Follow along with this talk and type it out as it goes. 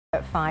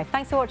At 5.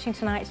 Thanks for watching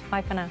tonight.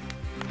 Bye for now.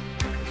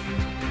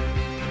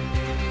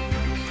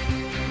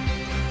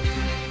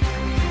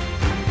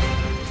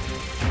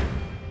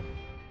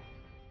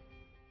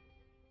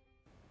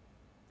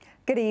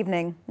 Good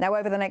evening. Now,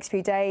 over the next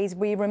few days,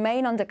 we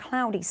remain under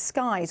cloudy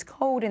skies,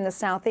 cold in the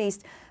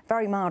southeast,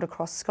 very mild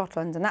across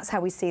Scotland, and that's how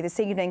we see this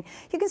evening.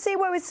 You can see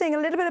where we're seeing a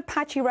little bit of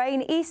patchy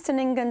rain, eastern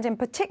England in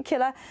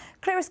particular,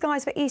 clearer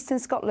skies for eastern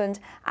Scotland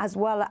as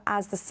well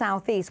as the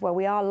southeast, where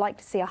we are likely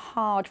to see a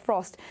hard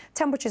frost.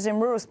 Temperatures in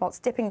rural spots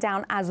dipping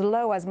down as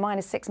low as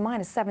 -6,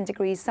 -7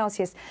 degrees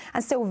Celsius,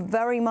 and still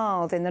very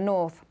mild in the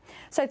north.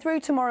 So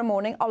through tomorrow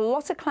morning, a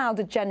lot of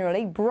cloud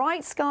generally,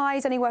 bright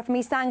skies anywhere from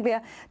East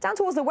Anglia down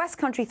towards the West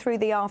Country through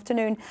the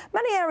afternoon.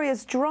 Many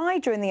areas dry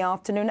during the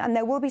afternoon, and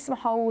there will be some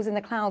holes in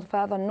the cloud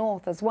further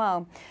north as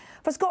well.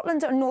 For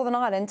Scotland and Northern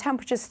Ireland,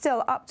 temperatures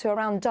still up to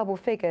around double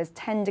figures,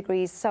 10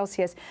 degrees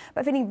Celsius,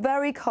 but feeling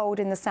very cold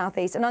in the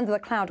southeast and under the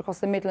cloud across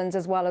the Midlands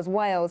as well as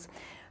Wales.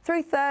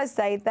 Through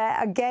Thursday, there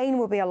again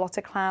will be a lot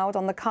of cloud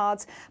on the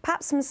cards,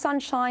 perhaps some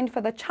sunshine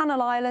for the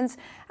Channel Islands,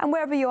 and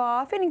wherever you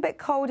are, feeling a bit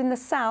cold in the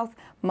south,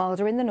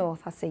 milder in the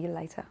north. I'll see you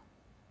later.